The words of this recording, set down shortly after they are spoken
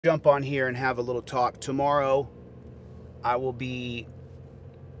jump on here and have a little talk. Tomorrow, I will be,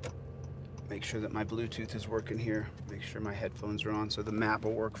 make sure that my Bluetooth is working here. Make sure my headphones are on so the map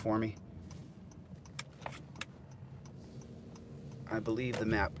will work for me. I believe the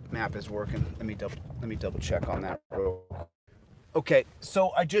map is working. Let me double check on that real quick. Okay, so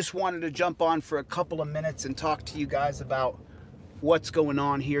I just wanted to jump on for a couple of minutes and talk to you guys about what's going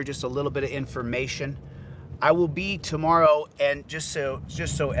on here, just a little bit of information. I will be tomorrow, and just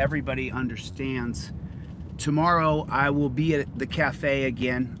so everybody understands, tomorrow I will be at the cafe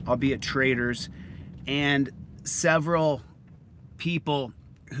again. I'll be at Traders, and several people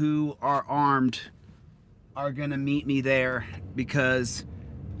who are armed are gonna meet me there because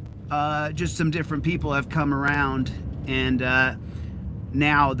just some different people have come around, and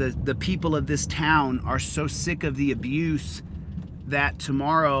now the people of this town are so sick of the abuse that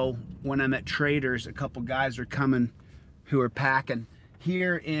tomorrow when I'm at Traders, a couple guys are coming who are packing.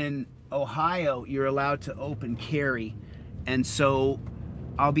 Here in Ohio, you're allowed to open carry, and so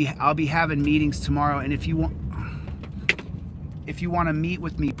I'll be having meetings tomorrow. And if you want to meet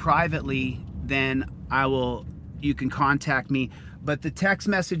with me privately, then you can contact me. But the text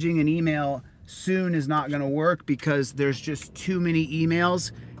messaging and email soon is not going to work because there's just too many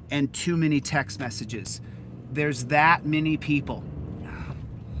emails and too many text messages. There's that many people.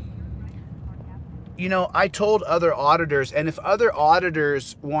 You know, I told other auditors, and if other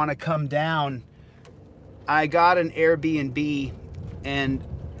auditors want to come down, I got an Airbnb, and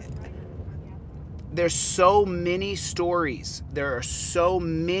there's so many stories. There are so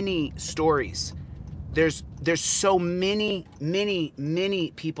many stories. There's so many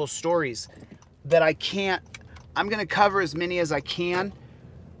people's stories that I'm going to cover as many as I can,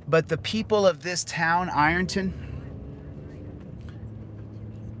 but the people of this town, Ironton,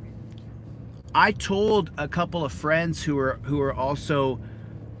 I told a couple of friends who are also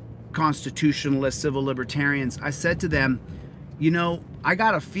constitutionalists, civil libertarians, I said to them, you know, I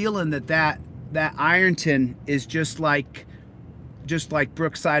got a feeling that Ironton is just like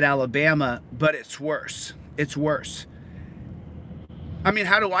Brookside, Alabama, but it's worse. It's worse. I mean,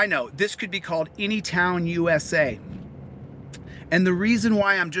 how do I know? This could be called any town USA. And the reason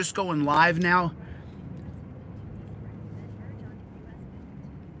why I'm just going live now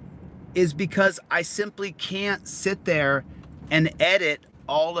is because I simply can't sit there and edit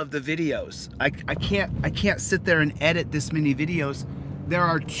all of the videos. I can't sit there and edit this many videos. There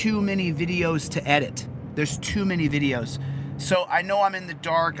are too many videos to edit. There's too many videos. So I know I'm in the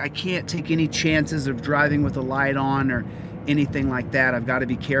dark. I can't take any chances of driving with a light on or anything like that. I've got to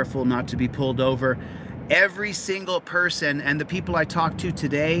be careful not to be pulled over. Every single person, and the people I talked to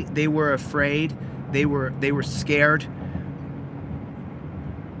today, they were afraid. They were scared.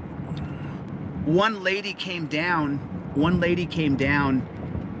 One lady came down,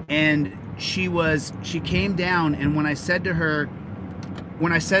 and she came down, and when I said to her,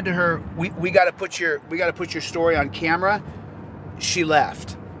 we got to put your story on camera, she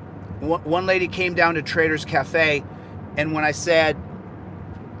left. One lady came down to Traders Cafe, and when I said,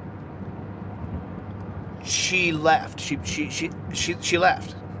 she left. She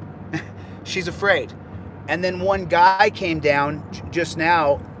left. She's afraid. And then one guy came down just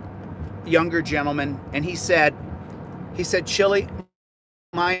now, younger gentleman, and he said, Chili,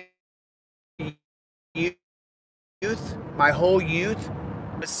 my youth, my whole youth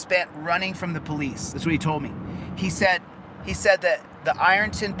was spent running from the police. That's what he told me. He said that the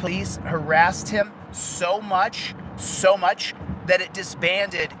Ironton police harassed him so much that it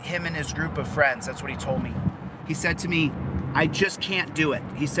disbanded him and his group of friends. That's what he told me. He said to me, I just can't do it.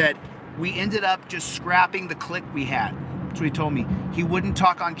 He said, we ended up just scrapping the clique we had. That's what he told me. He wouldn't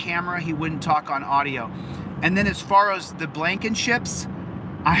talk on camera. He wouldn't talk on audio. And then as far as the Blankenships,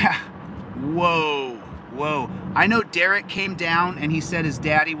 whoa. I know Derek came down and he said his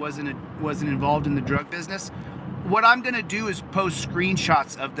daddy wasn't involved in the drug business. What I'm gonna do is post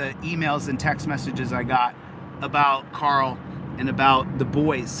screenshots of the emails and text messages I got about Carl and about the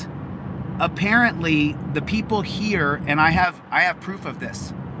boys. Apparently, the people here, and I have proof of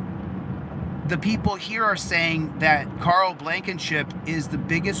this, the people here are saying that Carl Blankenship is the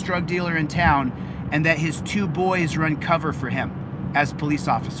biggest drug dealer in town and that his two boys run cover for him as police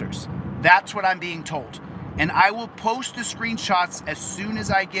officers. That's what I'm being told. And I will post the screenshots as soon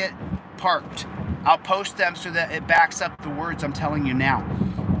as I get parked. I'll post them so that it backs up the words I'm telling you now.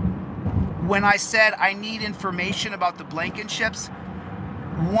 When I said I need information about the Blankenships,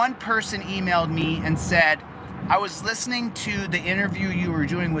 one person emailed me and said, I was listening to the interview you were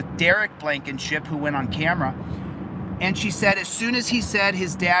doing with Derek Blankenship, who went on camera, And she said as soon as he said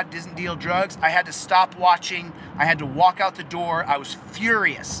his dad doesn't deal drugs, I had to stop watching. I had to walk out the door. I was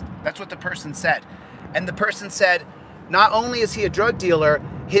furious. That's what the person said. And the person said, not only is he a drug dealer,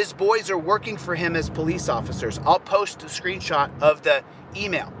 his boys are working for him as police officers. I'll post a screenshot of the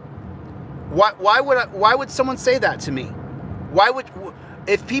email. Why would someone say that to me?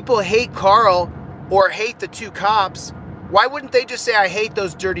 If people hate Carl or hate the two cops, why wouldn't they just say, I hate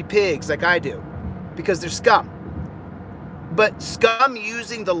those dirty pigs like I do? Because they're scum. But scum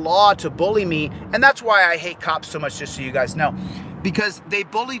using the law to bully me, and that's why I hate cops so much, just so you guys know. Because they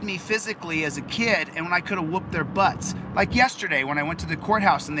bullied me physically as a kid, and when I could have whooped their butts. Like yesterday when I went to the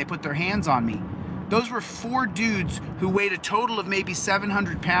courthouse and they put their hands on me. Those were 4 dudes who weighed a total of maybe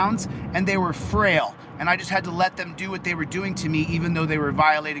 700 pounds, and they were frail. And I just had to let them do what they were doing to me, even though they were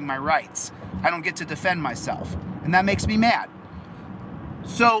violating my rights. I don't get to defend myself. And that makes me mad.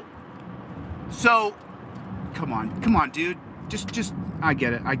 So, come on, dude. Just, I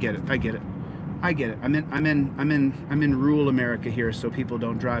get it. I'm in rural America here, so people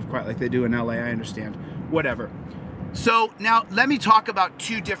don't drive quite like they do in LA. I understand. Whatever. So now let me talk about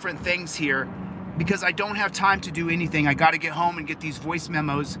 2 different things here, because I don't have time to do anything. I got to get home and get these voice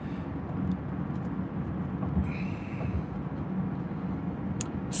memos.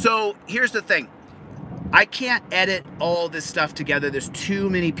 So here's the thing. I can't edit all this stuff together. There's too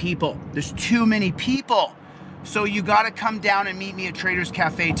many people. So you got to come down and meet me at Trader's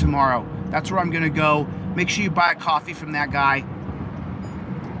Cafe tomorrow. That's where I'm going to go. Make sure you buy a coffee from that guy.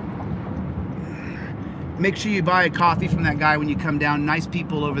 Make sure you buy a coffee from that guy when you come down. Nice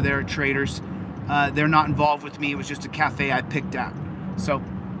people over there at Trader's. They're not involved with me. It was just a cafe I picked out. So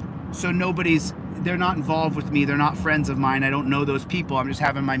they're not involved with me. They're not friends of mine. I don't know those people. I'm just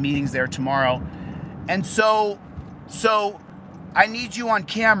having my meetings there tomorrow. And so I need you on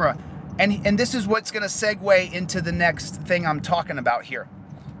camera. And this is what's going to segue into the next thing I'm talking about here.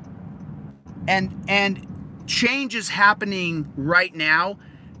 And change is happening right now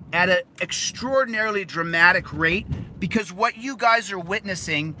at an extraordinarily dramatic rate, because what you guys are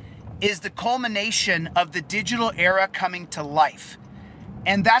witnessing is the culmination of the digital era coming to life.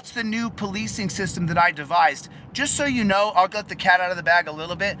 And that's the new policing system that I devised. Just so you know, I'll let the cat out of the bag a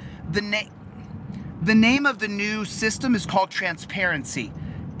little bit. The name of the new system is called transparency.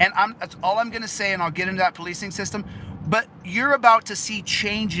 And that's all I'm going to say, and I'll get into that policing system. But you're about to see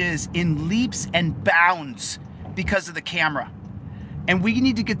changes in leaps and bounds because of the camera. And we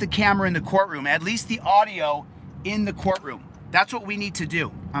need to get the camera in the courtroom, at least the audio in the courtroom. That's what we need to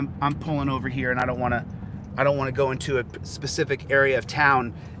do. I'm pulling over here, and I don't want to go into a specific area of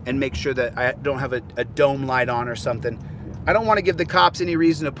town and make sure that I don't have a dome light on or something. I don't want to give the cops any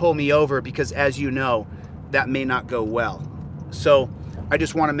reason to pull me over, because as you know, that may not go well. So I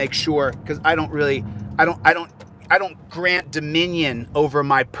just want to make sure, because I don't grant dominion over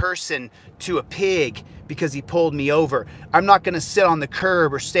my person to a pig because he pulled me over. I'm not going to sit on the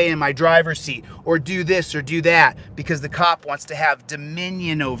curb or stay in my driver's seat or do this or do that because the cop wants to have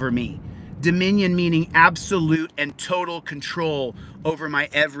dominion over me. Dominion meaning absolute and total control over my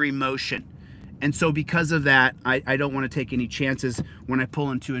every motion. And so because of that, I don't want to take any chances when I pull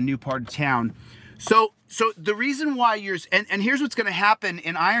into a new part of town. So the reason why and here's what's going to happen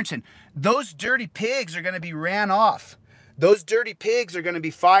in Ironton. Those dirty pigs are going to be ran off. Those dirty pigs are going to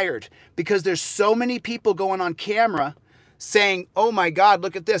be fired, because there's so many people going on camera saying, oh my God,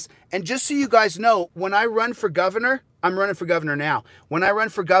 look at this. And just so you guys know, when I run for governor, I'm running for governor now. When I run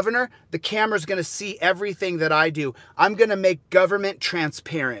for governor, the camera's going to see everything that I do. I'm going to make government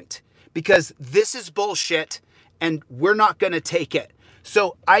transparent, because this is bullshit and we're not going to take it.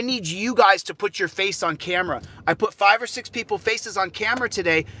 So I need you guys to put your face on camera. I put 5 or 6 people's faces on camera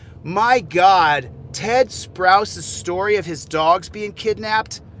today. My God, Ted Sprouse's story of his dogs being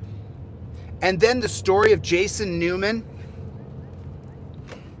kidnapped, and then the story of Jason Newman.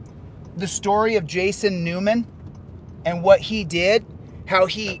 The story of Jason Newman and what he did, how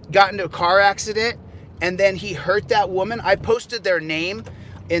he got into a car accident and then he hurt that woman. I posted their name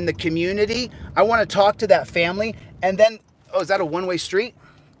in the community. I want to talk to that family. And then, oh, is that a one-way street?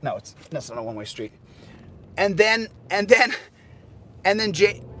 No, that's not a one-way street. And then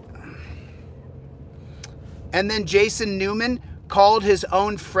Jason Newman called his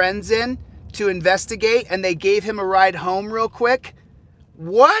own friends in to investigate, and they gave him a ride home real quick.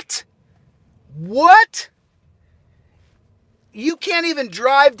 What? What? You can't even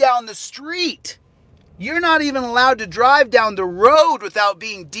drive down the street. You're not even allowed to drive down the road without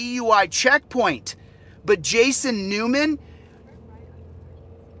being DUI checkpoint. But Jason Newman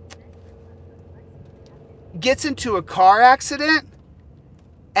gets into a car accident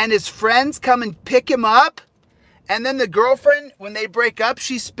and his friends come and pick him up And then the girlfriend, when they break up,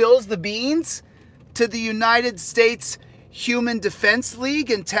 she spills the beans to the United States Human Defense League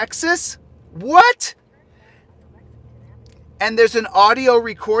in Texas. What? And there's an audio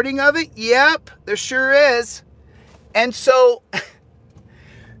recording of it? Yep, there sure is. And so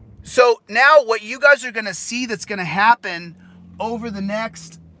now what you guys are going to see that's going to happen over the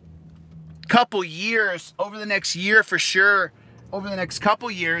next couple years, over the next year for sure, over the next couple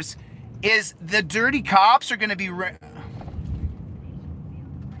years, is the dirty cops are going to be ran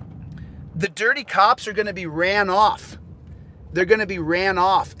off. They're going to be ran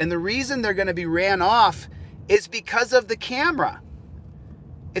off. And the reason they're going to be ran off is because of the camera.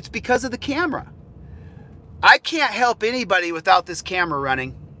 It's because of the camera. I can't help anybody without this camera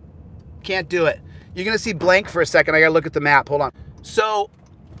running. Can't do it. You're going to see blank for a second. I got to look at the map. Hold on. So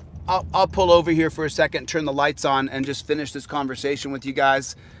I'll pull over here for a second, turn the lights on, and just finish this conversation with you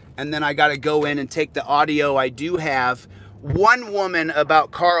guys. And then I got to go in and take the audio I do have. One woman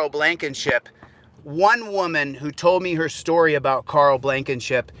about Carl Blankenship, one woman who told me her story about Carl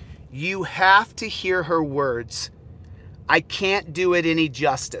Blankenship. You have to hear her words. I can't do it any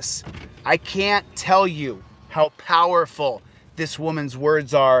justice. I can't tell you how powerful this woman's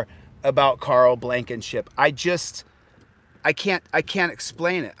words are about Carl Blankenship. I can't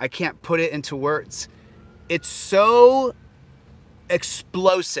explain it. I can't put it into words. It's so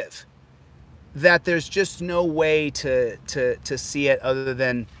explosive that there's just no way to see it other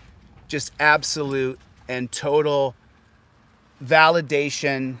than just absolute and total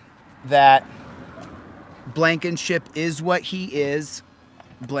validation that Blankenship is what he is.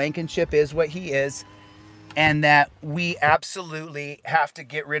 Blankenship is what he is. And that we absolutely have to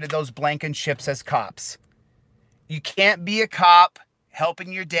get rid of those Blankenships as cops. You can't be a cop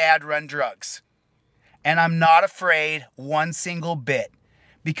helping your dad run drugs. And I'm not afraid one single bit.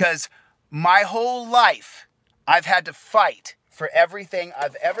 Because my whole life, I've had to fight for everything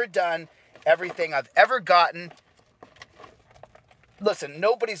I've ever done, everything I've ever gotten. Listen,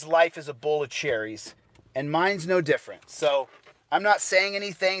 nobody's life is a bowl of cherries. And mine's no different. So I'm not saying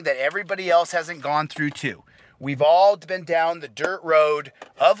anything that everybody else hasn't gone through too. We've all been down the dirt road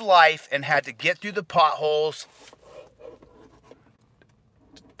of life and had to get through the potholes.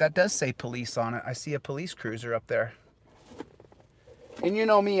 That does say police on it. I see a police cruiser up there. And you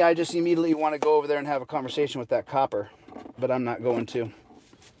know me, I just immediately want to go over there and have a conversation with that copper. But I'm not going to.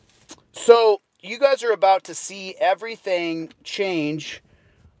 So you guys are about to see everything change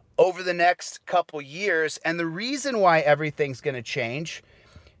over the next couple years. And the reason why everything's going to change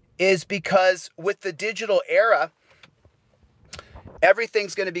is because with the digital era,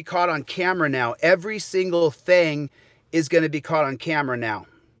 everything's going to be caught on camera now. Every single thing is going to be caught on camera now.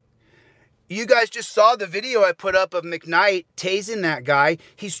 You guys just saw the video I put up of McKnight tasing that guy.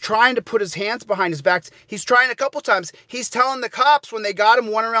 He's trying to put his hands behind his back. He's trying a couple times. He's telling the cops when they got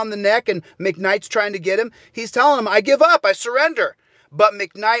him, one around the neck, and McKnight's trying to get him. He's telling him, I give up, I surrender. But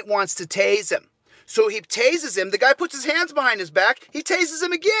McKnight wants to tase him. So he tases him. The guy puts his hands behind his back. He tases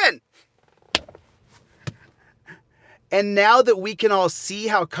him again. And now that we can all see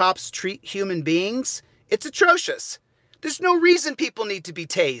how cops treat human beings, it's atrocious. There's no reason people need to be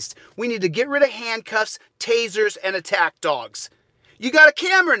tased. We need to get rid of handcuffs, tasers, and attack dogs. You got a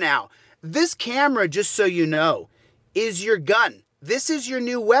camera now. This camera, just so you know, is your gun. This is your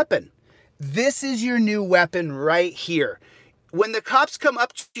new weapon. This is your new weapon right here. When the cops come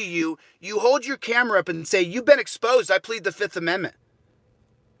up to you, you hold your camera up and say, you've been exposed. I plead the Fifth Amendment.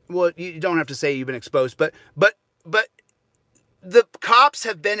 Well, you don't have to say you've been exposed, but the cops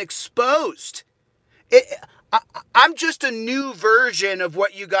have been exposed. I'm just a new version of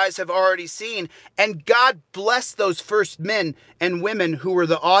what you guys have already seen. And God bless those first men and women who were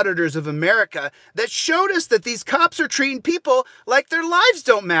the auditors of America that showed us that these cops are treating people like their lives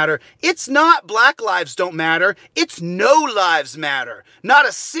don't matter. It's not black lives don't matter. It's no lives matter. Not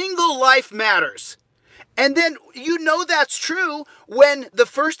a single life matters. And then you know that's true when the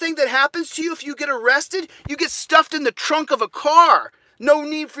first thing that happens to you, if you get arrested, you get stuffed in the trunk of a car. No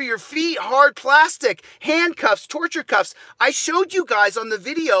need for your feet, hard plastic, handcuffs, torture cuffs. I showed you guys on the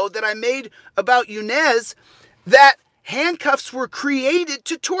video that I made about Yunez that handcuffs were created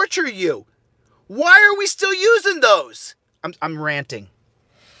to torture you. Why are we still using those? I'm ranting.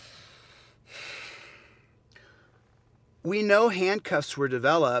 We know handcuffs were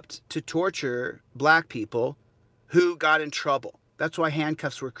developed to torture black people who got in trouble. That's why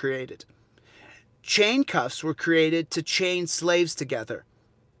handcuffs were created. Chain cuffs were created to chain slaves together.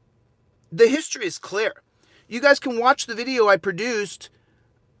 The history is clear. You guys can watch the video I produced.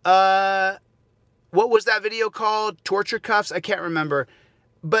 What was that video called? Torture cuffs? I can't remember.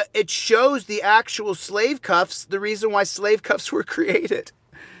 but it shows the actual slave cuffs, the reason why slave cuffs were created.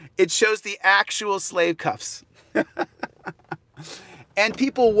 It shows the actual slave cuffs. And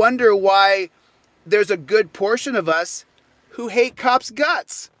people wonder why there's a good portion of us who hate cops'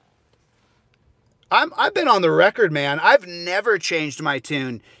 guts. I've been on the record, man. I've never changed my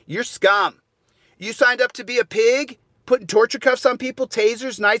tune. You're scum. You signed up to be a pig, putting torture cuffs on people,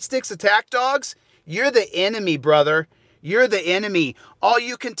 tasers, nightsticks, attack dogs. You're the enemy, brother. You're the enemy. All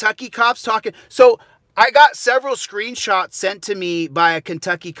you Kentucky cops talking. So I got several screenshots sent to me by a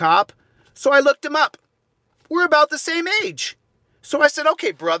Kentucky cop. So I looked him up. We're about the same age. So I said,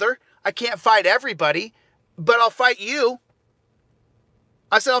 okay, brother, I can't fight everybody, but I'll fight you.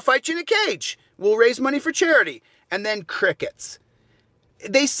 I said, I'll fight you in a cage. We'll raise money for charity. And then crickets.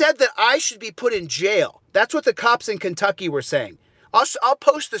 They said that I should be put in jail. That's what the cops in Kentucky were saying. I'll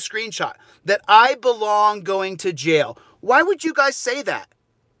post the screenshot that I belong going to jail. Why would you guys say that?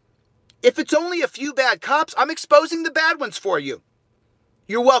 If it's only a few bad cops, I'm exposing the bad ones for you.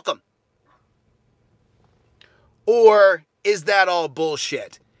 You're welcome. Or is that all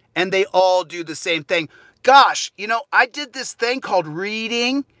bullshit? And they all do the same thing. Gosh, you know, I did this thing called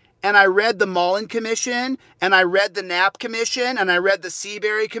reading, and I read the Mullen Commission, and I read the Knapp Commission, and I read the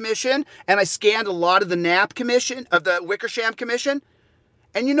Seabury Commission, and I scanned a lot of the Knapp Commission, of the Wickersham Commission.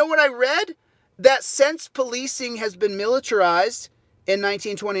 And you know what I read? That since policing has been militarized in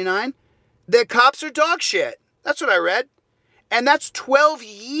 1929, that cops are dog shit. That's what I read. And that's 12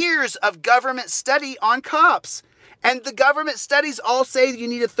 years of government study on cops. And the government studies all say you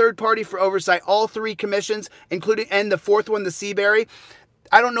need a third party for oversight. All three commissions, including, and the fourth one, the Seabury.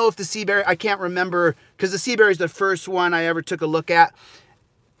 I don't know if the Seabury, I can't remember, because the Seabury is the first one I ever took a look at.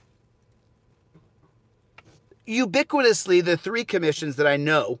 Ubiquitously, the three commissions that I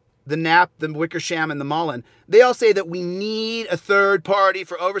know, the Knapp, the Wickersham, and the Mullen, they all say that we need a third party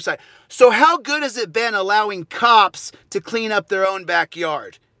for oversight. So how good has it been allowing cops to clean up their own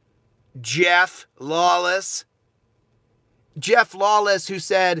backyard? Jeff Lawless, who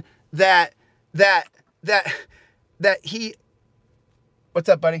said that he... What's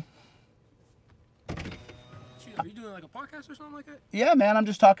up, buddy? Are you doing like a podcast or something like that? Yeah, man. I'm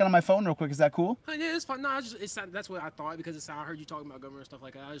just talking on my phone real quick. Is that cool? Yeah, it's fine. No, that's what I thought because I heard you talking about government and stuff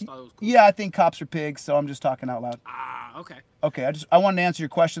like that. I just thought it was cool. Yeah, I think cops are pigs, so I'm just talking out loud. Ah, okay. Okay, I wanted to answer your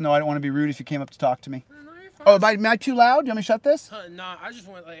question, though. I don't want to be rude if you came up to talk to me. No, you're fine. Oh, am I too loud? Do you want me to shut this? Nah, I just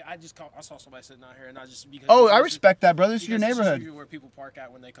want I saw somebody sitting out here and I just because. Oh, I respect that, brother. This is your neighborhood. Where people park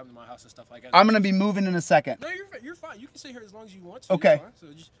at when they come to my house and stuff like that. I'm gonna be moving in a second. No, you're fine. You can sit here as long as you want to. Okay. So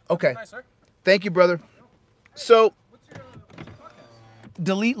just, okay. Nice, sir. Thank you, brother. So, What's your podcast?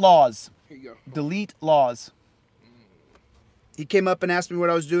 DeletelawZ. Here you go. DeletelawZ. He came up and asked me what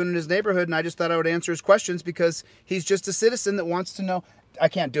I was doing in his neighborhood, and I just thought I would answer his questions because he's just a citizen that wants to know. I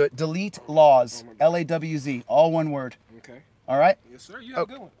can't do it. DeletelawZ. LAWZ. All one word. Okay. All right? Yes, sir. You have a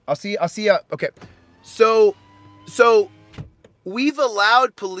good one. I'll see you. Okay. So we've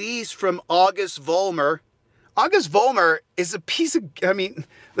allowed police from August Vollmer. August Vollmer is a piece of, I mean,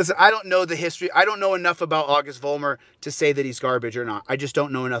 listen, I don't know the history. I don't know enough about August Vollmer to say that he's garbage or not. I just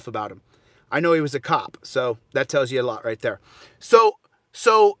don't know enough about him. I know he was a cop, so that tells you a lot right there. So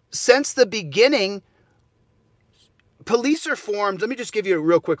since the beginning, police are formed. Let me just give you a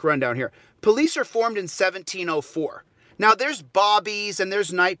real quick rundown here. Police are formed in 1704. Now, there's bobbies and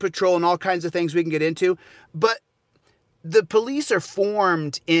there's night patrol and all kinds of things we can get into, but the police are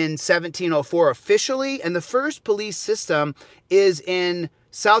formed in 1704 officially, and the first police system is in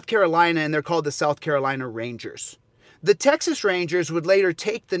South Carolina, and they're called the South Carolina Rangers. The Texas Rangers would later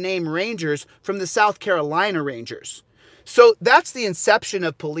take the name Rangers from the South Carolina Rangers. So that's the inception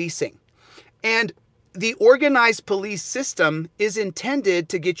of policing. And the organized police system is intended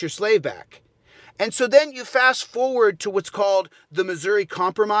to get your slave back. And so then you fast forward to what's called the Missouri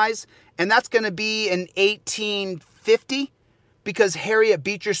Compromise, and that's going to be in 1850 because Harriet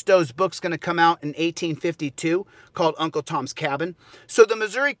Beecher Stowe's book's going to come out in 1852 called Uncle Tom's Cabin. So the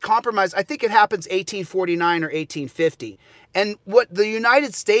Missouri Compromise, I think it happens 1849 or 1850. And what the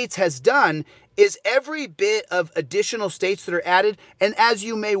United States has done is every bit of additional states that are added, and as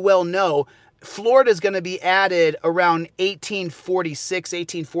you may well know, Florida is going to be added around 1846,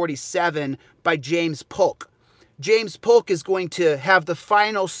 1847 by James Polk. James Polk is going to have the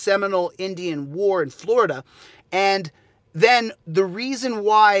final Seminole Indian War in Florida. And then the reason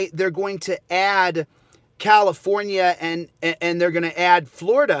why they're going to add California and they're going to add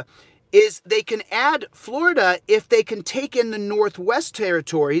Florida is they can add Florida if they can take in the Northwest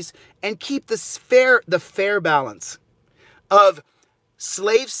territories and keep the fair balance of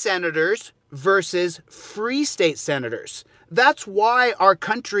slave senators versus free state senators. That's why our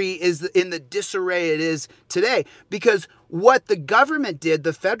country is in the disarray it is today. Because what the government did,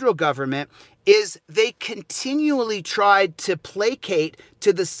 the federal government, is they continually tried to placate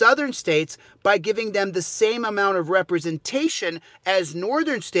to the southern states by giving them the same amount of representation as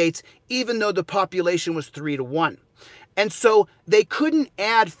northern states, even though the population was 3-1. And so they couldn't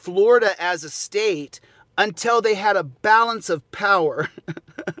add Florida as a state until they had a balance of power,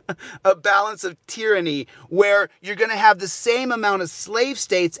 a balance of tyranny, where you're going to have the same amount of slave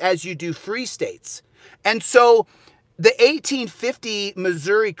states as you do free states. And so the 1850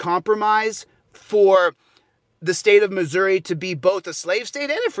 Missouri Compromise for the state of Missouri to be both a slave state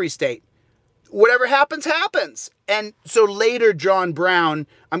and a free state. Whatever happens, happens. And so later, John Brown,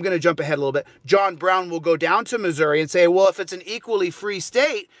 I'm going to jump ahead a little bit, John Brown will go down to Missouri and say, well, if it's an equally free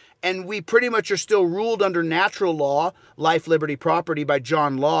state, and we pretty much are still ruled under natural law, life, liberty, property by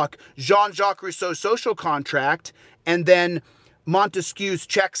John Locke, Jean-Jacques Rousseau's social contract, and then Montesquieu's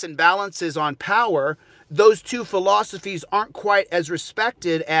checks and balances on power, those two philosophies aren't quite as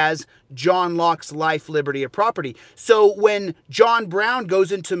respected as John Locke's life, liberty, and property. So when John Brown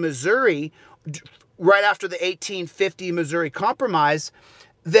goes into Missouri, right after the 1850 Missouri Compromise,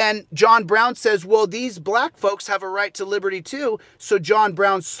 then John Brown says, well, these black folks have a right to liberty too. So John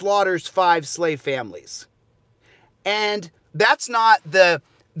Brown slaughters 5 slave families. And that's not the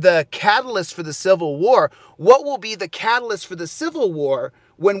catalyst for the Civil War. What will be the catalyst for the Civil War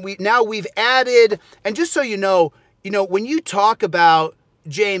when we've added, and just so you know, when you talk about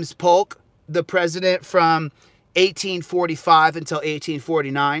James Polk, the president from 1845 until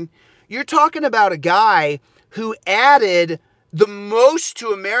 1849, you're talking about a guy who added the most to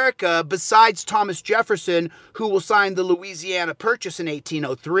America besides Thomas Jefferson, who will sign the Louisiana Purchase in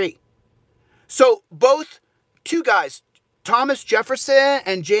 1803. So both two guys, Thomas Jefferson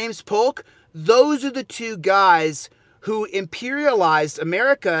and James Polk, those are the two guys who imperialized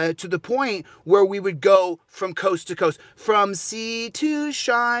America to the point where we would go from coast to coast, from sea to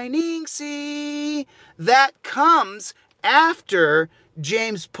shining sea. That comes after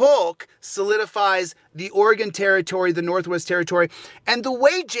James Polk solidifies the Oregon Territory, the Northwest Territory. And the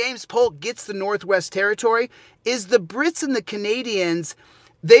way James Polk gets the Northwest Territory is the Brits and the Canadians,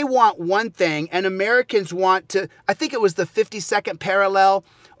 they want one thing, and Americans want to, I think it was the 52nd parallel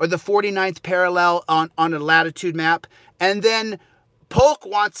or the 49th parallel on a latitude map. And then Polk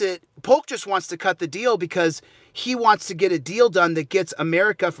just wants to cut the deal because he wants to get a deal done that gets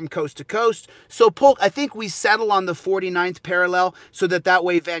America from coast to coast. So Polk, I think we settle on the 49th parallel so that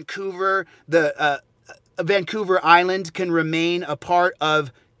way Vancouver, Vancouver Island can remain a part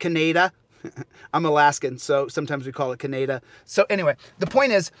of Canada. I'm Alaskan, so sometimes we call it Canada. So anyway, the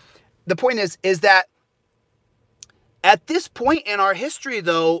point is that at this point in our history,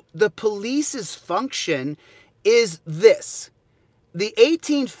 though, the police's function is this. The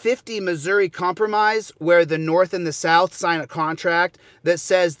 1850 Missouri Compromise, where the North and the South sign a contract that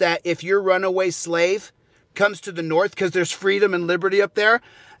says that if your runaway slave comes to the North because there's freedom and liberty up there,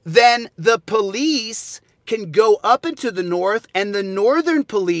 then the police can go up into the North, and the Northern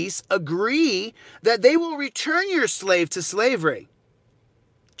police agree that they will return your slave to slavery.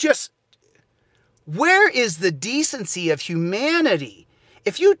 Just, where is the decency of humanity?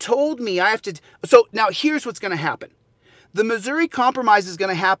 If you told me I have to... So now here's what's going to happen. The Missouri Compromise is going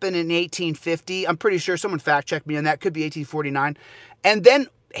to happen in 1850. I'm pretty sure someone fact checked me on that. Could be 1849. And then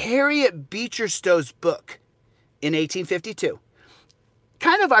Harriet Beecher Stowe's book in 1852.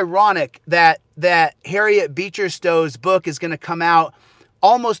 Kind of ironic that Harriet Beecher Stowe's book is going to come out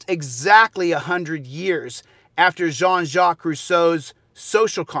almost exactly 100 years after Jean-Jacques Rousseau's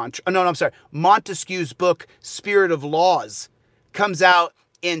social contract. No, I'm sorry. Montesquieu's book, Spirit of Laws, comes out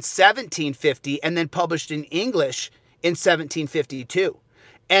in 1750 and then published in English in 1752.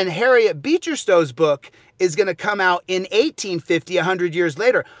 And Harriet Beecher Stowe's book is going to come out in 1850, 100 years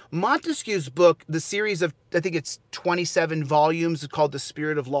later. Montesquieu's book, the series of, I think it's 27 volumes called The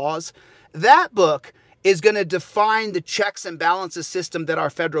Spirit of Laws, that book is going to define the checks and balances system that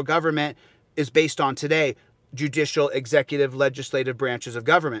our federal government is based on today, judicial, executive, legislative branches of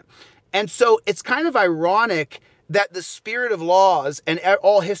government. And so it's kind of ironic that the Spirit of Laws, and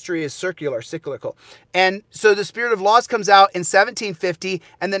all history is cyclical. And so the Spirit of Laws comes out in 1750,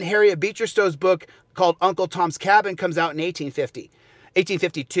 and then Harriet Beecher Stowe's book called Uncle Tom's Cabin comes out in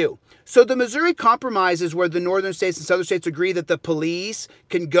 1852. So the Missouri Compromise is where the northern states and southern states agree that the police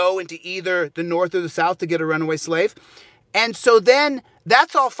can go into either the North or the South to get a runaway slave. And so then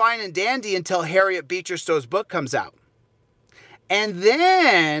that's all fine and dandy until Harriet Beecher Stowe's book comes out. And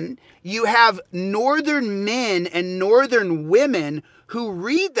then you have northern men and northern women who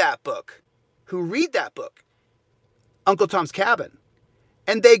read that book. who read that book, Uncle Tom's Cabin,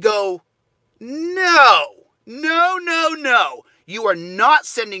 and they go, no, no, no, no. You are not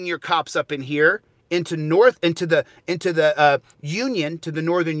sending your cops up in here into the Union, to the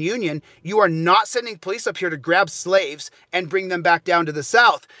Northern Union. You are not sending police up here to grab slaves and bring them back down to the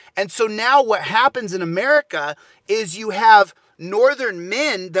South. And so now what happens in America is you have Northern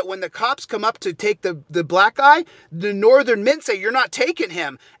men that when the cops come up to take the black guy, the Northern men say, you're not taking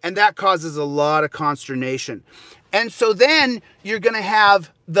him. And that causes a lot of consternation. And so then you're going to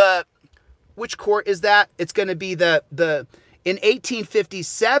have which court is that? It's going to be in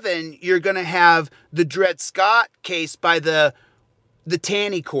 1857, you're going to have the Dred Scott case by the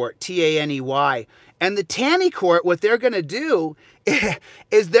Taney Court, Taney. And the Taney Court, what they're going to do is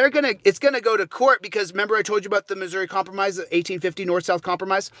it's going to go to court because remember I told you about the Missouri Compromise, the 1850 North-South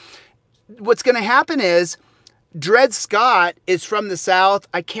Compromise? What's going to happen is Dred Scott is from the South.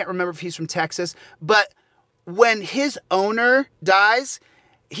 I can't remember if he's from Texas, but when his owner dies,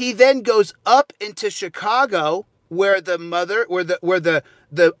 he then goes up into Chicago where the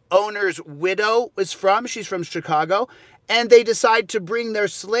owner's widow is from. She's from Chicago. And they decide to bring their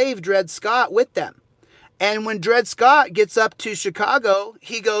slave, Dred Scott, with them. And when Dred Scott gets up to Chicago,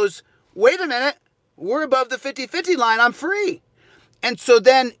 he goes, wait a minute, we're above the 50-50 line, I'm free. And so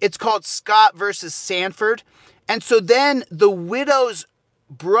then it's called Scott versus Sanford. And so then the widow's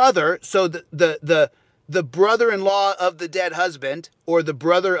brother, so the brother-in-law of the dead husband, or the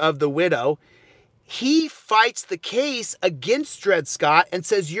brother of the widow, he fights the case against Dred Scott and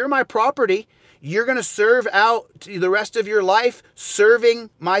says, you're my property. You're going to serve out the rest of your life serving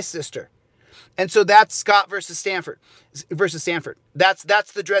my sister. And so that's Scott versus Sanford. That's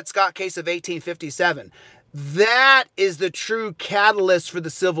the Dred Scott case of 1857. That is the true catalyst for the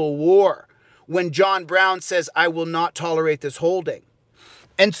Civil War, when John Brown says, I will not tolerate this holding.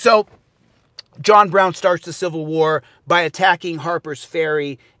 And so John Brown starts the Civil War by attacking Harper's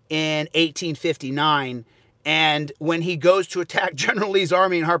Ferry in 1859. And when he goes to attack General Lee's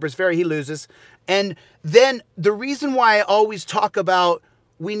army in Harper's Ferry, he loses. And then the reason why I always talk about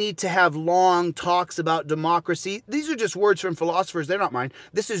we need to have long talks about democracy, these are just words from philosophers, they're not mine.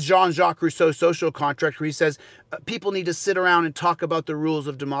 This is Jean-Jacques Rousseau's Social Contract, where he says people need to sit around and talk about the rules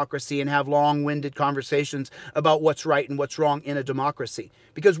of democracy and have long-winded conversations about what's right and what's wrong in a democracy.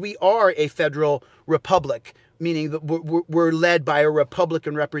 Because we are a federal republic, meaning that we're led by a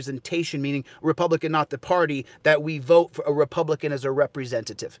Republican representation, meaning Republican, not the party, that we vote for a Republican as a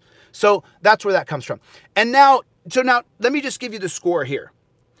representative. So that's where that comes from. And now let me just give you the score here.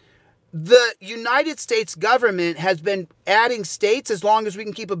 The United States government has been adding states as long as we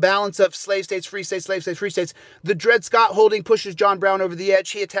can keep a balance of slave states, free states, slave states, free states. The Dred Scott holding pushes John Brown over the edge.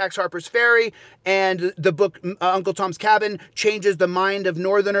 He attacks Harper's Ferry, and the book Uncle Tom's Cabin changes the mind of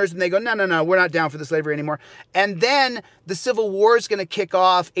Northerners, and they go, no, we're not down for the slavery anymore. And then the Civil War is going to kick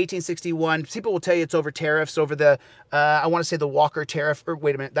off 1861. People will tell you it's over tariffs, over the, I want to say the Walker tariff, or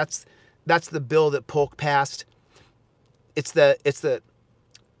wait a minute, that's the bill that Polk passed. It's the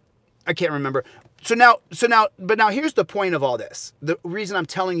I can't remember. But now here's the point of all this. The reason I'm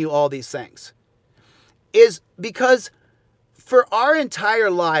telling you all these things is because for our entire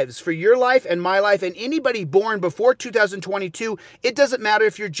lives, for your life and my life and anybody born before 2022, it doesn't matter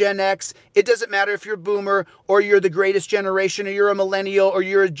if you're Gen X, it doesn't matter if you're Boomer or you're the greatest generation or you're a millennial or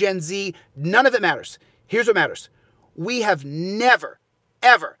you're a Gen Z. None of it matters. Here's what matters. We have never,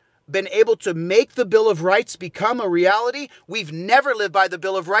 ever been able to make the Bill of Rights become a reality. We've never lived by the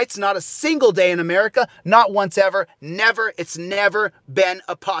Bill of Rights, not a single day in America, not once ever, never. It's never been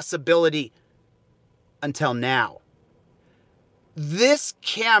a possibility until now. This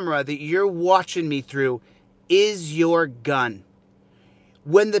camera that you're watching me through is your gun.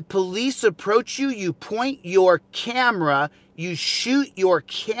 When the police approach you, you point your camera, you shoot your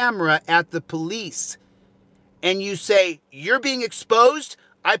camera at the police, and you say, you're being exposed,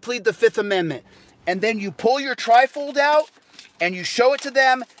 I plead the Fifth Amendment. And then you pull your trifold out and you show it to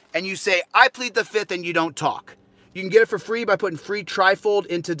them and you say, I plead the Fifth, and you don't talk. You can get it for free by putting free trifold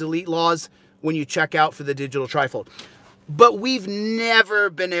into DeletelawZ when you check out for the digital trifold. But we've never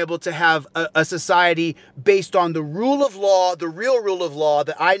been able to have a society based on the rule of law, the real rule of law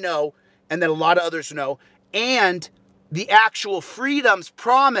that I know and that a lot of others know, and the actual freedoms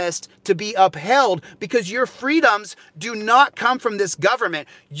promised to be upheld, because your freedoms do not come from this government.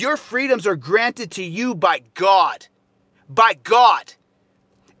 Your freedoms are granted to you by God. By God.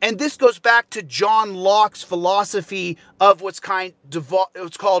 And this goes back to John Locke's philosophy of what's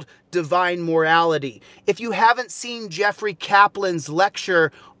called divine morality. If you haven't seen Jeffrey Kaplan's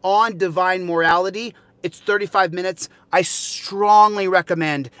lecture on divine morality, It's 35 minutes. I strongly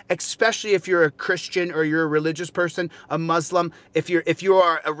recommend, especially if you're a Christian or you're a religious person, a Muslim, if you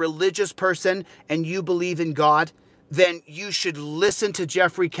are a religious person and you believe in God, then you should listen to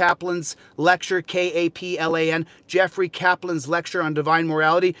Jeffrey Kaplan's lecture, Kaplan, Jeffrey Kaplan's lecture on divine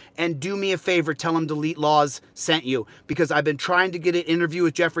morality, and do me a favor, tell him DeletelawZ sent you, because I've been trying to get an interview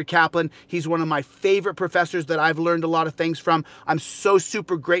with Jeffrey Kaplan. He's one of my favorite professors that I've learned a lot of things from. I'm so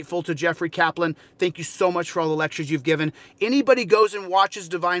super grateful to Jeffrey Kaplan. Thank you so much for all the lectures you've given. Anybody goes and watches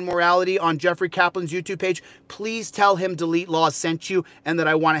Divine Morality on Jeffrey Kaplan's YouTube page, please tell him DeletelawZ sent you and that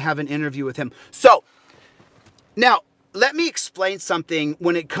I want to have an interview with him. So, now, let me explain something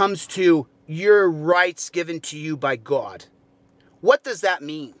when it comes to your rights given to you by God. What does that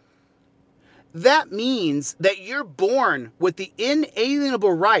mean? That means that you're born with the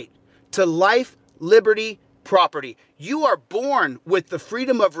inalienable right to life, liberty, property. You are born with the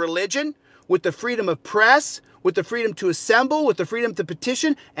freedom of religion, with the freedom of press, with the freedom to assemble, with the freedom to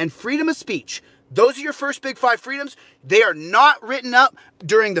petition, and freedom of speech. Those are your first big 5 freedoms. They are not written up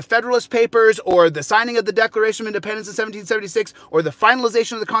during the Federalist Papers or the signing of the Declaration of Independence in 1776 or the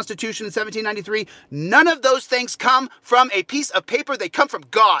finalization of the Constitution in 1793. None of those things come from a piece of paper. They come from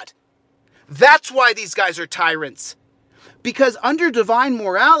God. That's why these guys are tyrants. Because under divine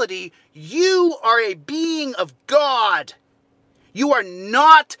morality, you are a being of God. You are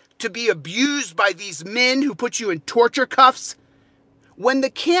not to be abused by these men who put you in torture cuffs. When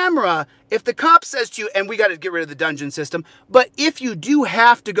the camera, if the cop says to you, and we got to get rid of the dungeon system, but if you do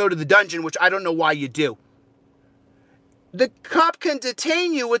have to go to the dungeon, which I don't know why you do, the cop can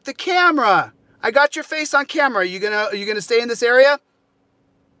detain you with the camera. I got your face on camera. Are you gonna stay in this area?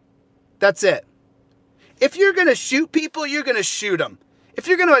 That's it. If you're gonna shoot people, you're gonna shoot them. If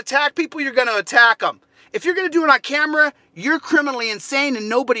you're gonna attack people, you're gonna attack them. If you're gonna do it on camera, you're criminally insane and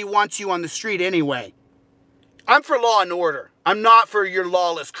nobody wants you on the street anyway. I'm for law and order. I'm not for your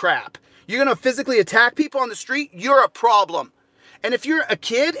lawless crap. You're going to physically attack people on the street, you're a problem. And if you're a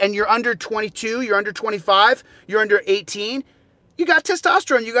kid and you're under 22, you're under 25, you're under 18, you got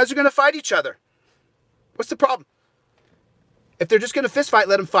testosterone. You guys are going to fight each other. What's the problem? If they're just going to fist fight,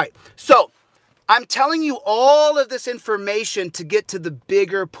 let them fight. So, I'm telling you all of this information to get to the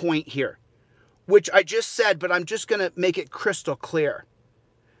bigger point here, which I just said, but I'm just going to make it crystal clear.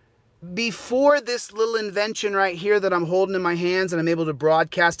 Before this little invention right here that I'm holding in my hands and I'm able to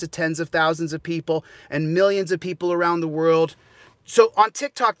broadcast to tens of thousands of people and millions of people around the world. So on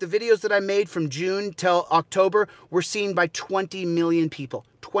TikTok, the videos that I made from June till October were seen by 20 million people.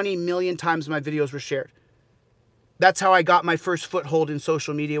 20 million times my videos were shared. That's how I got my first foothold in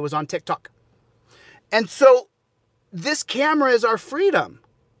social media, was on TikTok. And so this camera is our freedom.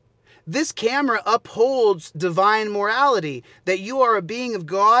 This camera upholds divine morality, that you are a being of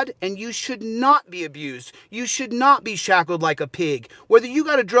God and you should not be abused. You should not be shackled like a pig, whether you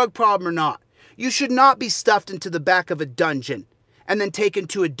got a drug problem or not. You should not be stuffed into the back of a dungeon and then taken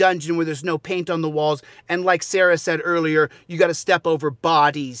to a dungeon where there's no paint on the walls. And like Sarah said earlier, you got to step over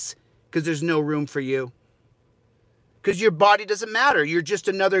bodies because there's no room for you. Because your body doesn't matter. You're just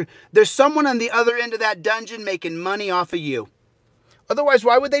another, there's someone on the other end of that dungeon making money off of you. Otherwise,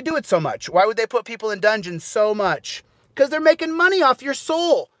 why would they do it so much? Why would they put people in dungeons so much? Because they're making money off your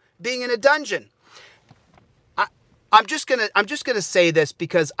soul being in a dungeon. I'm just gonna say this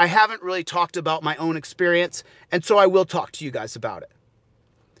because I haven't really talked about my own experience, and so I will talk to you guys about it.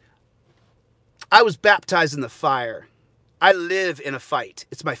 I was baptized in the fire. I live in a fight.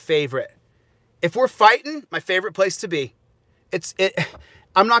 It's my favorite. If we're fighting, my favorite place to be.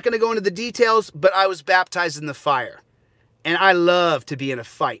 I'm not going to go into the details, but I was baptized in the fire. And I love to be in a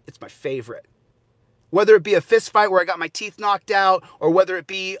fight. It's my favorite. Whether it be a fist fight where I got my teeth knocked out, or whether it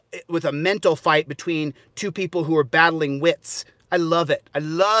be with a mental fight between two people who are battling wits. I love it. I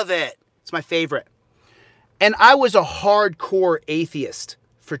love it. It's my favorite. And I was a hardcore atheist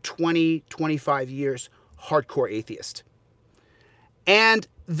for 20, 25 years. Hardcore atheist. And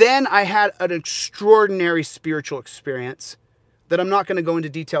then I had an extraordinary spiritual experience that I'm not going to go into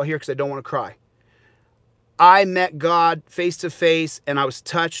detail here because I don't want to cry. I met God face to face and I was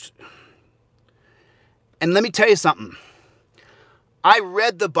touched. And let me tell you something. I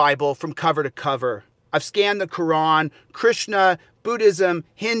read the Bible from cover to cover. I've scanned the Quran, Krishna, Buddhism,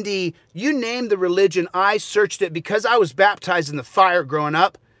 Hindi, you name the religion, I searched it because I was baptized in the fire growing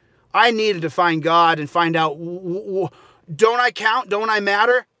up. I needed to find God and find out, don't I count? Don't I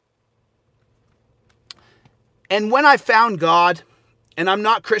matter? And when I found God, and I'm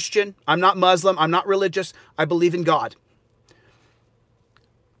not Christian, I'm not Muslim, I'm not religious, I believe in God.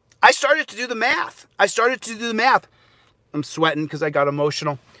 I started to do the math. I'm sweating because I got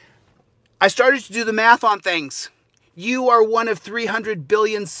emotional. I started to do the math on things. You are one of 300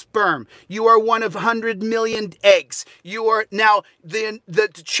 billion sperm. You are one of 100 million eggs. You are now the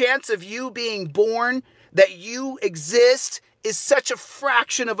chance of you being born, that you exist, is such a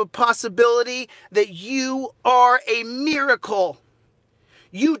fraction of a possibility that you are a miracle.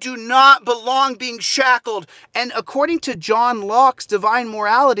 You do not belong being shackled. And according to John Locke's divine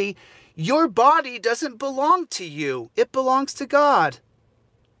morality, your body doesn't belong to you. It belongs to God.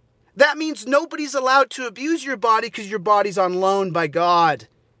 That means nobody's allowed to abuse your body because your body's on loan by God.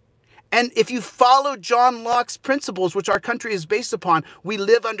 And if you follow John Locke's principles, which our country is based upon, we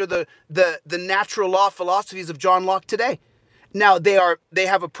live under the natural law philosophies of John Locke today. Now, they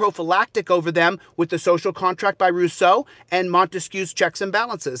have a prophylactic over them with the social contract by Rousseau and Montesquieu's checks and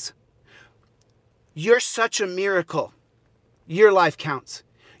balances. You're such a miracle. Your life counts.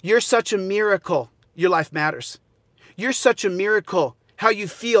 You're such a miracle. Your life matters. You're such a miracle. How you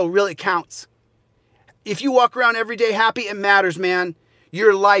feel really counts. If you walk around every day happy, it matters, man.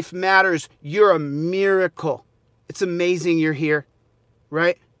 Your life matters. You're a miracle. It's amazing you're here,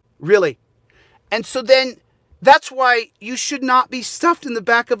 right? Really. And so then that's why you should not be stuffed in the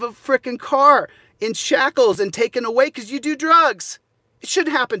back of a frickin' car in shackles and taken away because you do drugs. It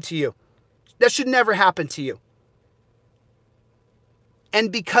shouldn't happen to you. That should never happen to you.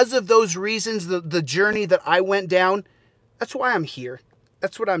 And because of those reasons, the journey that I went down, that's why I'm here.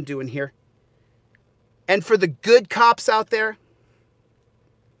 That's what I'm doing here. And for the good cops out there,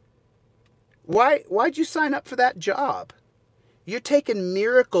 why'd you sign up for that job? You're taking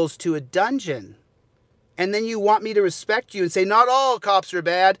miracles to a dungeon. And then you want me to respect you and say, not all cops are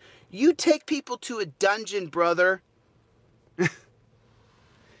bad. You take people to a dungeon, brother.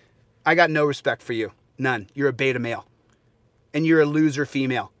 I got no respect for you. None. You're a beta male. And you're a loser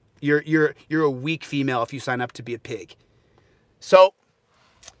female. You're a weak female if you sign up to be a pig. So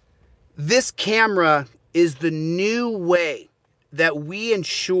this camera is the new way that we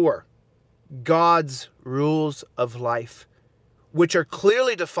ensure God's rules of life, which are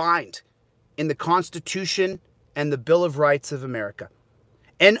clearly defined in the Constitution and the Bill of Rights of America.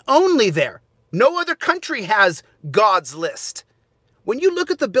 And only there. No other country has God's list. When you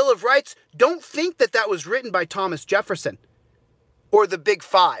look at the Bill of Rights, don't think that that was written by Thomas Jefferson or the Big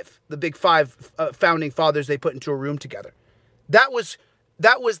Five founding fathers they put into a room together. That was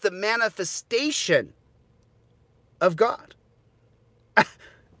the manifestation of God.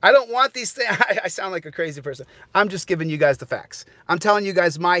 I don't want these things. I sound like a crazy person. I'm just giving you guys the facts. I'm telling you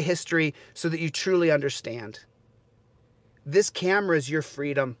guys my history so that you truly understand. This camera is your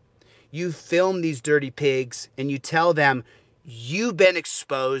freedom. You film these dirty pigs and you tell them, you've been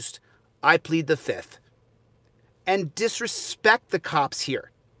exposed. I plead the fifth. And disrespect the cops here.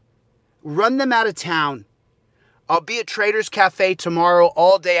 Run them out of town. I'll be at Trader's Cafe tomorrow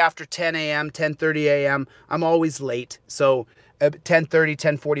all day after 10 a.m., 10:30 a.m. I'm always late. So 10:30,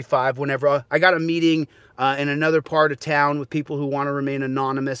 10:45, whenever. I got a meeting in another part of town with people who want to remain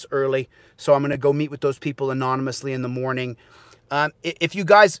anonymous early. So I'm going to go meet with those people anonymously in the morning. If you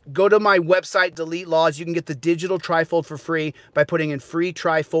guys go to my website, DeletelawZ, you can get the digital Trifold for free by putting in free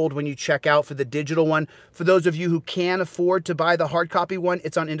Trifold when you check out for the digital one. For those of you who can afford to buy the hard copy one,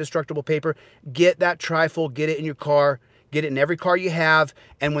 it's on indestructible paper. Get that Trifold, get it in your car, get it in every car you have.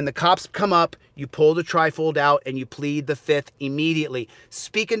 And when the cops come up, you pull the Trifold out and you plead the fifth immediately.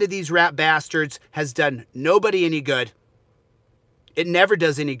 Speaking to these rat bastards has done nobody any good. It never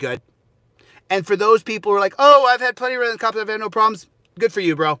does any good. And for those people who are like, oh, I've had plenty of cops, I've had no problems. Good for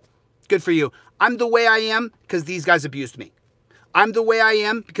you, bro. Good for you. I'm the way I am because these guys abused me. I'm the way I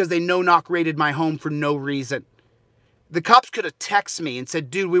am because they no-knock raided my home for no reason. The cops could have texted me and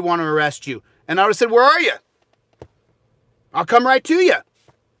said, dude, we want to arrest you. And I would have said, where are you? I'll come right to you.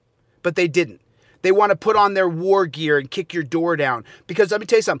 But they didn't. They want to put on their war gear and kick your door down. Because let me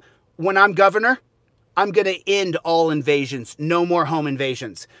tell you something. When I'm governor, I'm going to end all invasions. No more home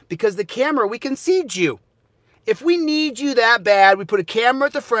invasions. Because the camera, we can siege you. If we need you that bad, we put a camera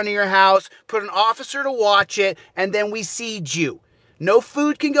at the front of your house, put an officer to watch it, and then we siege you. No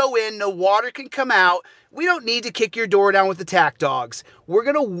food can go in, no water can come out. We don't need to kick your door down with attack dogs. We're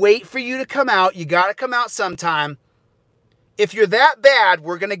going to wait for you to come out. You got to come out sometime. If you're that bad,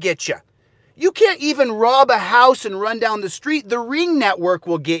 we're going to get you. You can't even rob a house and run down the street. The Ring Network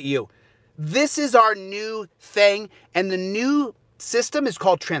will get you. This is our new thing, and the new system is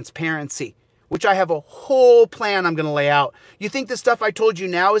called transparency, which I have a whole plan I'm going to lay out. You think the stuff I told you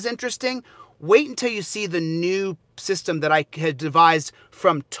now is interesting? Wait until you see the new system that I had devised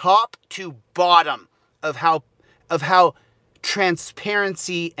from top to bottom of how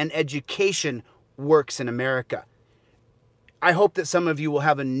transparency and education works in America. I hope that some of you will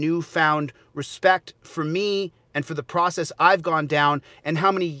have a newfound respect for me and for the process I've gone down and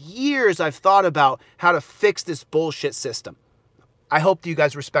how many years I've thought about how to fix this bullshit system. I hope that you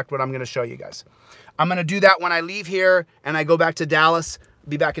guys respect what I'm going to show you guys. I'm going to do that when I leave here and I go back to Dallas.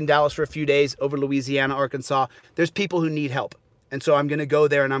 Be back in Dallas for a few days over Louisiana, Arkansas. There's people who need help. And so I'm going to go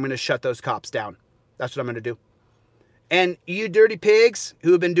there and I'm going to shut those cops down. That's what I'm going to do. And you dirty pigs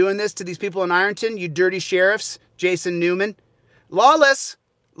who have been doing this to these people in Ironton, you dirty sheriffs, Jason Newman, Lawless.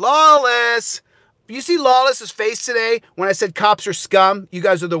 You see Lawless's face today when I said cops are scum? You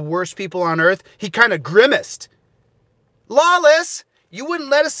guys are the worst people on earth. He kind of grimaced. Lawless, you wouldn't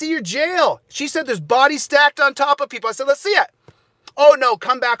let us see your jail. She said there's bodies stacked on top of people. I said, let's see it. Oh no,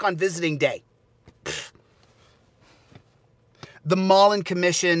 come back on visiting day. Pfft. The Mullen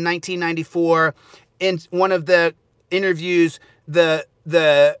Commission, 1994. In one of the interviews, the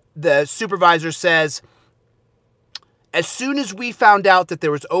supervisor says, as soon as we found out that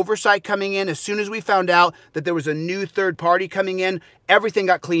there was oversight coming in, as soon as we found out that there was a new third party coming in, everything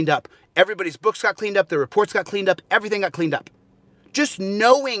got cleaned up. Everybody's books got cleaned up. Their reports got cleaned up. Everything got cleaned up. Just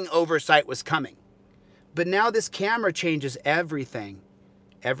knowing oversight was coming. But now this camera changes everything.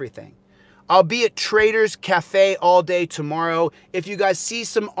 Everything. I'll be at Traders Cafe all day tomorrow. If you guys see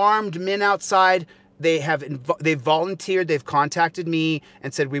some armed men outside, they've volunteered. They've contacted me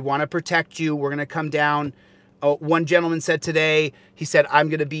and said, we want to protect you. We're going to come down. One gentleman said today, he said, I'm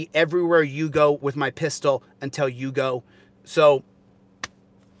going to be everywhere you go with my pistol until you go. So,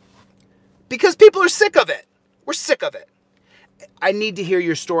 because people are sick of it. We're sick of it. I need to hear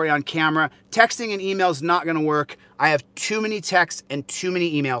your story on camera. Texting and email is not going to work. I have too many texts and too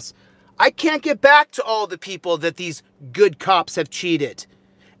many emails. I can't get back to all the people that these good cops have cheated.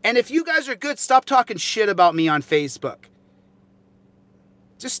 And if you guys are good, stop talking shit about me on Facebook.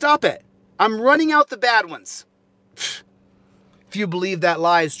 Just stop it. I'm running out the bad ones. If you believe that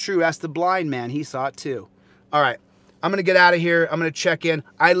lie is true, ask the blind man. He saw it too. All right. I'm going to get out of here. I'm going to check in.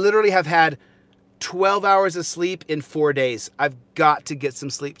 I literally have had 12 hours of sleep in 4 days. I've got to get some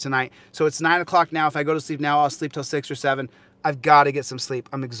sleep tonight. So it's 9 o'clock now. If I go to sleep now, I'll sleep till 6 or 7. I've got to get some sleep.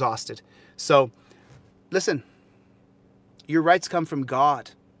 I'm exhausted. So listen, your rights come from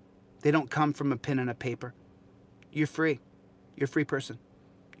God. They don't come from a pen and a paper. You're free. You're a free person.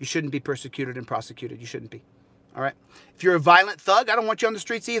 You shouldn't be persecuted and prosecuted. You shouldn't be. All right. If you're a violent thug, I don't want you on the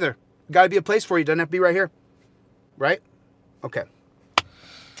streets either. Got to be a place for you. Doesn't have to be right here. Right? Okay.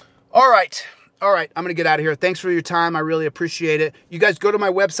 All right. All right. I'm going to get out of here. Thanks for your time. I really appreciate it. You guys go to my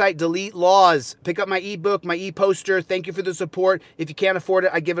website, DeletelawZ. Pick up my ebook, my e-poster. Thank you for the support. If you can't afford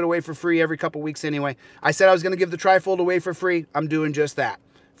it, I give it away for free every couple weeks anyway. I said I was going to give the Trifold away for free. I'm doing just that.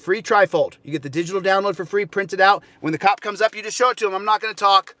 Free Trifold. You get the digital download for free, print it out. When the cop comes up, you just show it to him. I'm not going to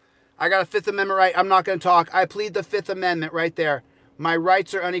talk. I got a Fifth Amendment right. I'm not going to talk. I plead the Fifth Amendment right there. My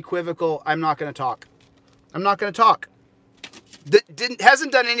rights are unequivocal. I'm not going to talk. I'm not going to talk.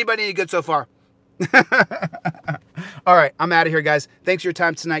 Hasn't done anybody any good so far. All right. I'm out of here, guys. Thanks for your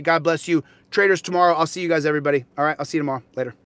time tonight. God bless you. Traders tomorrow. I'll see you guys, everybody. All right. I'll see you tomorrow. Later.